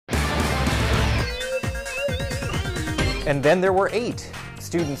And then there were 8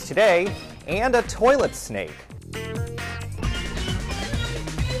 students today and a toilet snake.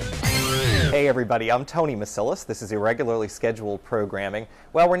 Hey everybody, I'm Tony Masilis. This is irregularly scheduled programming.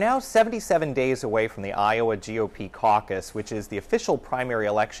 Well, we're now 77 days away from the Iowa GOP caucus, which is the official primary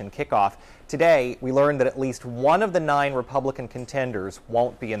election kickoff. Today, we learned that at least one of the 9 Republican contenders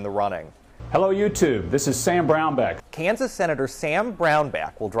won't be in the running. Hello YouTube, this is Sam Brownback. Kansas Senator Sam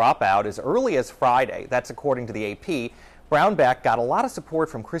Brownback will drop out as early as Friday. That's according to the AP. Brownback got a lot of support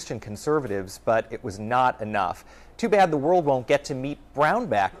from Christian conservatives, but it was not enough. Too bad the world won't get to meet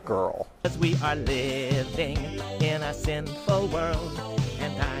Brownback Girl. As we are living in a sinful world,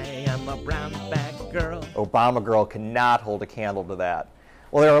 and I am a Brownback girl. Obama Girl cannot hold a candle to that.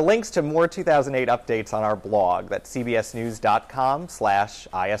 Well, there are links to more 2008 updates on our blog. That's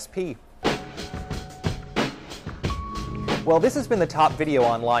cbsnews.com/ISP. Well, this has been the top video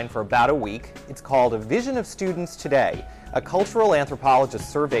online for about a week. It's called A Vision of Students Today. A cultural anthropologist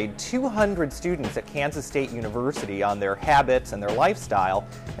surveyed 200 students at Kansas State University on their habits and their lifestyle,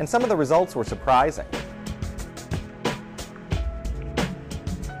 and some of the results were surprising.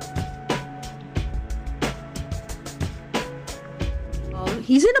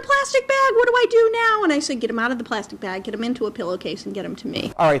 He's in a plastic bag, what do I do now? And I said, get him out of the plastic bag, get him into a pillowcase, and get him to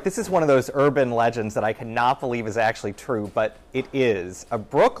me. All right, this is one of those urban legends that I cannot believe is actually true, but it is. A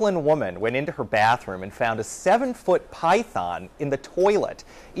Brooklyn woman went into her bathroom and found a 7-foot python in the toilet.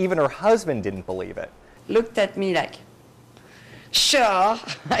 Even her husband didn't believe it. Looked at me like, sure,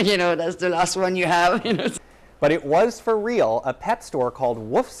 that's the last one you have, But it was for real. A pet store called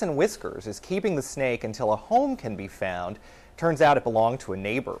Woofs and Whiskers is keeping the snake until a home can be found. Turns out it belonged to a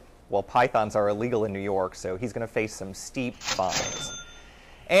neighbor. Well, pythons are illegal in New York, so he's going to face some steep fines.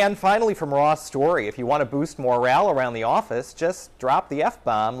 And finally, from Ross Story, if you want to boost morale around the office, just drop the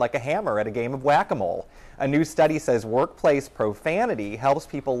F-bomb like a hammer at a game of whack-a-mole. A new study says workplace profanity helps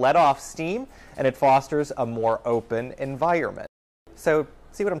people let off steam, and it fosters a more open environment. So,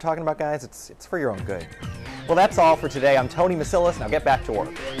 see what I'm talking about, guys? It's for your own good. Well, that's all for today. I'm Tony Masilis. Now get back to work.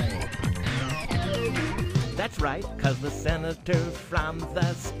 That's right, 'cause the senator from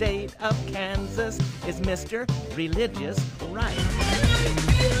the state of Kansas is Mr. Religious Right.